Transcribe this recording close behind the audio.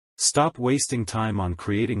Stop wasting time on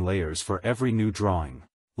creating layers for every new drawing.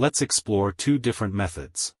 Let's explore two different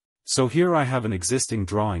methods. So here I have an existing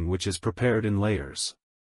drawing which is prepared in layers.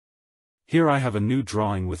 Here I have a new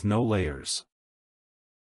drawing with no layers.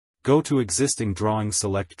 Go to existing drawing,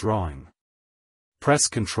 select drawing. Press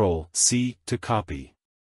Ctrl+C to copy.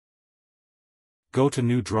 Go to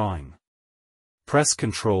new drawing. Press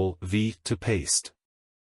Ctrl+V to paste.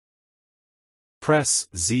 Press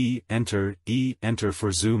Z, Enter, E, Enter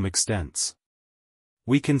for zoom extents.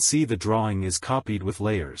 We can see the drawing is copied with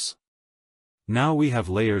layers. Now we have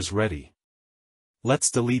layers ready. Let's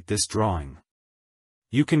delete this drawing.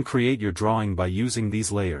 You can create your drawing by using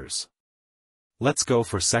these layers. Let's go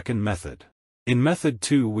for second method. In method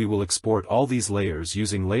 2 we will export all these layers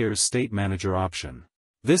using Layers State Manager option.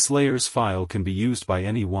 This layers file can be used by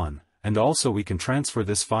anyone, and also we can transfer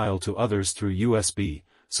this file to others through USB,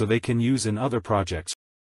 so they can use in other projects.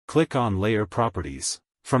 Click on Layer Properties.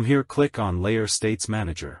 From here click on Layer States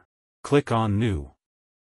Manager. Click on New.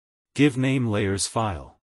 Give name Layers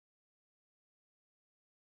File.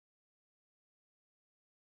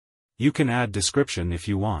 You can add description if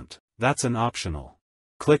you want, that's an optional.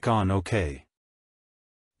 Click on OK.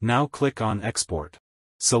 Now click on Export.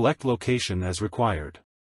 Select location as required.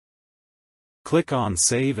 Click on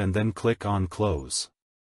Save and then click on Close.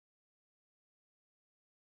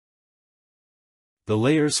 The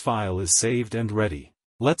layers file is saved and ready.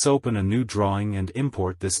 Let's open a new drawing and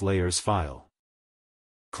import this layers file.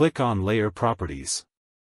 Click on Layer Properties.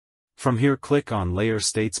 From here click on Layer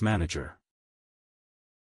States Manager.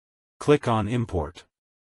 Click on Import.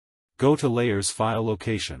 Go to Layers File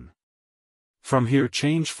Location. From here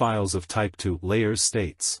change files of type to Layers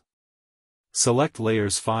States. Select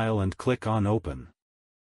Layers File and click on Open.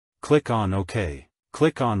 Click on OK.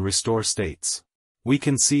 Click on Restore States. We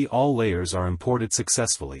can see all layers are imported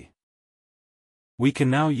successfully. We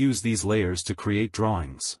can now use these layers to create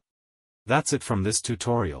drawings. That's it from this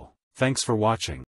tutorial. Thanks for watching.